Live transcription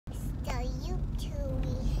till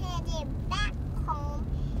we headed back home,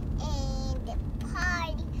 and the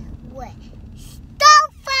party was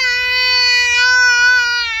Slumber.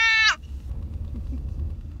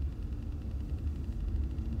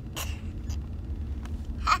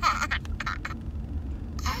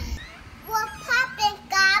 What poppin',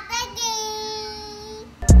 garbage?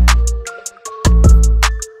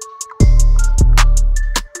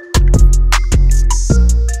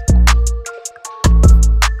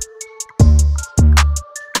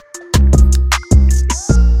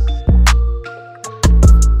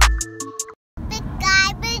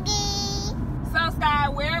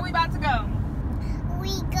 Where are we about to go? We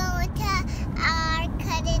going to our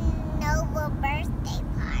cousin Nova birthday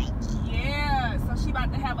party. Yeah, so she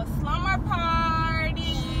about to have a slumber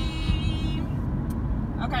party.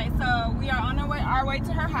 Okay, so we are on our way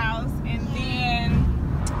to her house, and then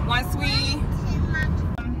once we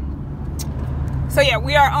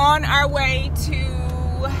we are on our way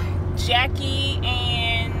to Jackie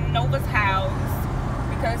and Nova's house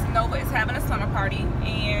because Nova is having a slumber party,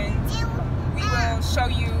 and we will show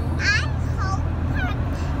you. I hope Mommy can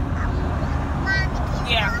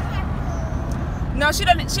call her pool. No, she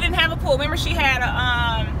didn't have a pool. Remember, she had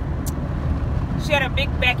a big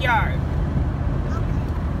backyard.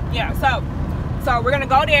 Okay. Yeah, so we're gonna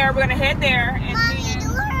go there. We're gonna head there, and Mommy, then do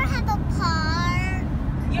her have a park?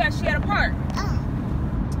 yeah, she had a park. Oh.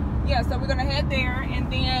 Yeah, so we're gonna head there, and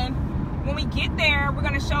then when we get there, we're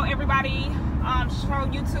gonna show everybody, show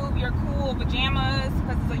YouTube your cool pajamas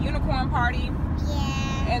because it's a unicorn party.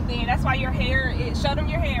 Yeah. And then that's why your hair is, show them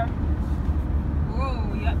your hair.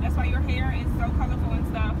 Oh, yep, that's why your hair is so colorful and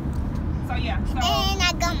stuff. So yeah, so. And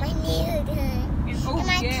I got my nails done. And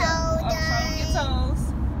my toe show them done. your toes.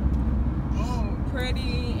 Oh,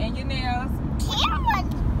 pretty, and your nails. Tara.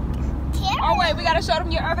 Oh wait, we gotta show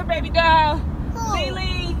them your other baby doll. Who?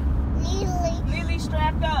 Lily. Lily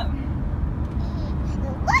strapped up.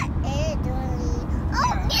 What is Lily?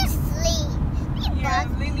 Oh, Yeah. you sleep. Yeah,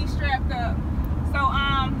 Lily strapped up. So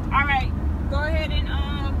all right, go ahead and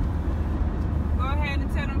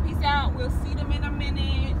tell them peace out. We'll see them in a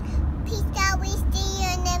minute. Peace out. We see you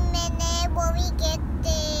in a minute when we get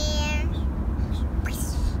there.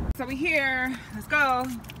 So we here. Let's go.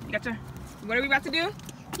 You got your. What are we about to do?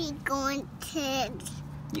 We going to.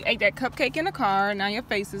 You ate that cupcake in the car. Now your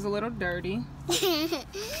face is a little dirty.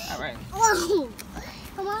 All right. Whoa!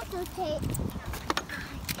 I want to take.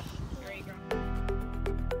 There you go.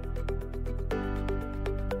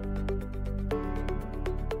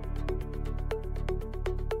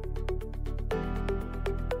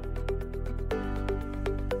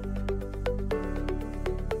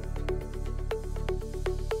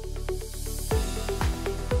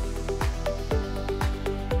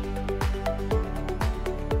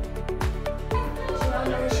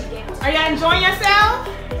 Are y'all enjoying yourself?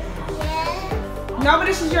 Yeah. No, but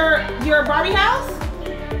this is your Barbie house?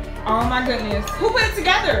 Oh my goodness. Who put it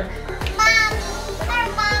together? Mommy. Her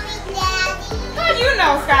mommy, daddy. How do you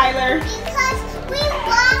know, Skylar? Because we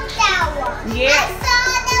walked that one. Yeah. I saw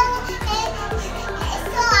that one, and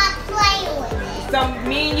so I played with it. So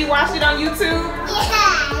me and you watched it on YouTube?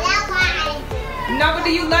 Yeah, that's why. No, but do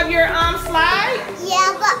you love your slide?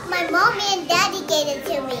 Yeah, but my mommy and daddy gave it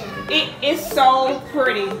to me. It is so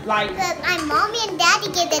pretty. Like, But my mommy and daddy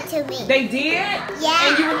gave it to me. they did? Yeah.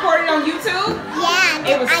 And you recorded on YouTube? Yeah,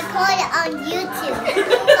 It was- I caught it on YouTube.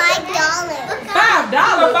 $5.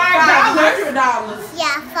 $5. $500.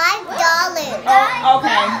 Yeah, $5. Oh,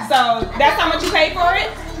 okay. So that's how much you paid for it?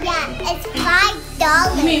 Yeah, it's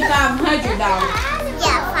 $5. You mean $500?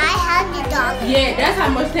 Yeah, $500. Yeah, that's how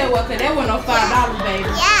much that was. Cause that wasn't no $5, baby.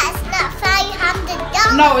 Yeah, it's not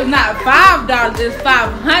 $500. No, it's not $5. It's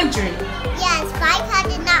 $500. Yeah, it's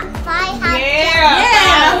 500, not 500.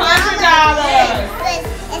 Yeah. $500.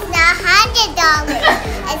 It's not $100.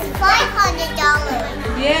 It's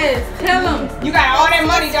 $500. Yes, tell them. You got all that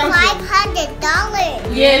money, don't you? $500.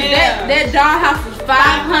 Yes, Yeah. that dollhouse is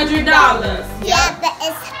 $500. Yeah, but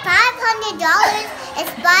it's $500. It's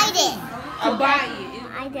buy it. To buy it.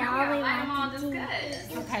 I always want to do it.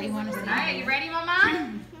 Okay, you want to see? All right, you ready,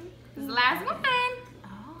 Mama? This is the last one. Oh,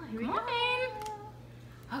 here we go.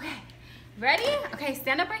 Okay, ready? Okay,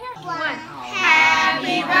 stand up right here. One.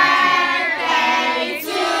 Happy birthday to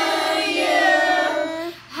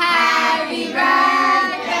you. Happy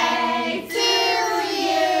birthday to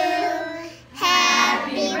you.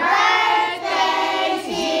 Happy birthday,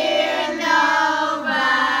 dear Nova.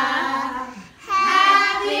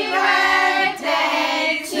 Happy birthday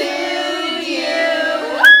to you.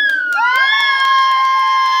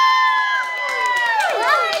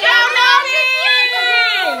 Y'all know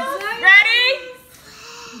this. Ready?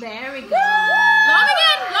 There we go.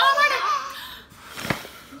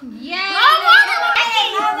 Yeah.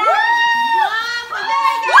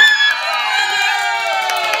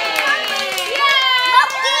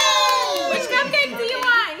 Which cupcake do you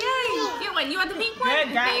want? Yay! Get one. You want the pink one?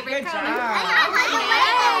 Good job. Good job.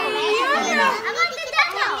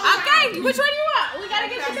 Okay, which one do you want? We gotta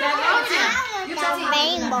get you that.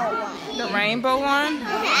 The rainbow one?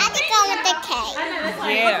 I just go with the cake.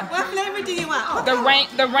 Yeah. What flavor do you want? The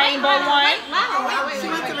rainbow one? She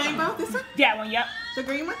wants the rainbow? This one? That one, yep. The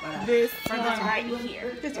green one? This one right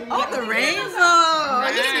here. Oh, the rainbow.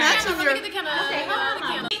 It's matching your... Get the candle. Okay, hold on the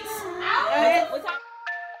candle. What's up?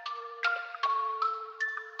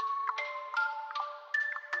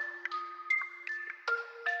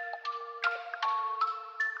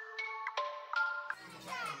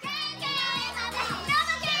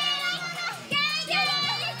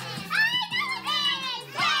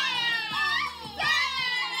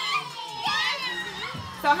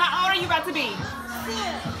 So how old are you about to be?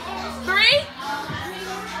 3?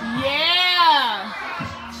 Yeah.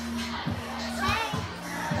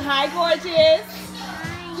 Hi, gorgeous.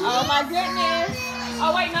 Oh my goodness.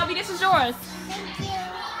 Oh wait, Nobi, this is yours. Thank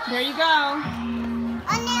you. There you go. Oh,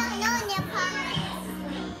 no,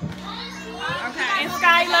 Okay, and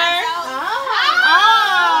Skylar. Oh.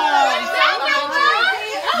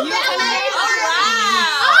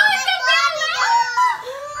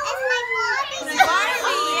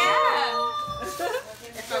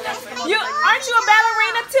 You aren't you a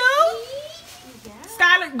ballerina too?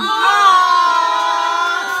 Skylar.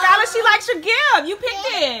 Oh. Skylar, she likes your gift. You picked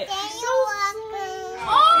it.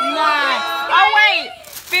 Nice. Oh wait,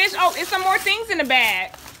 fish. Oh, it's some more things in the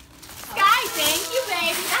bag. Sky, thank you,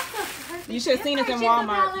 baby. That's so perfect. You should have seen us in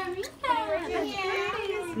Walmart.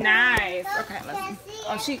 Nice. Okay, let's see.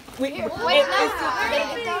 Oh, she. She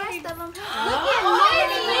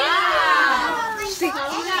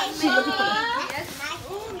looking for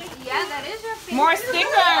Yeah, that is your favorite. more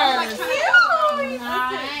stickers.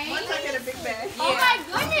 Oh my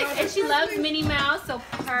goodness. And she loves Minnie Mouse, so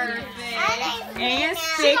perfect. And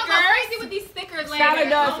She's gonna go stickers. crazy with these stickers later. Skylar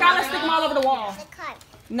does. Skylar stick them all over the wall.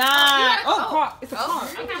 Nice. Oh, car. It's a car.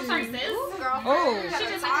 Okay, I'm sorry, sis. Girl. Oh. She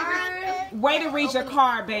just like Way to read your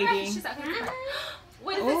card, baby. She's okay.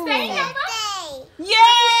 What does it say, Nova? Yay!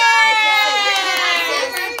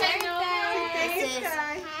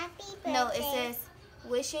 No, it says,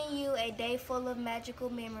 wishing you a day full of magical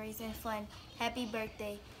memories and fun. Happy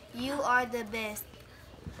birthday. You are the best.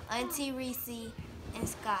 Auntie Reese and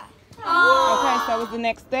Sky. Okay, so it was the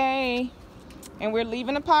next day. And we're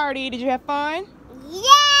leaving the party. Did you have fun? Yeah!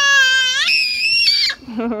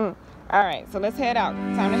 All right, so let's head out.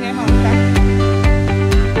 Time to head home, okay?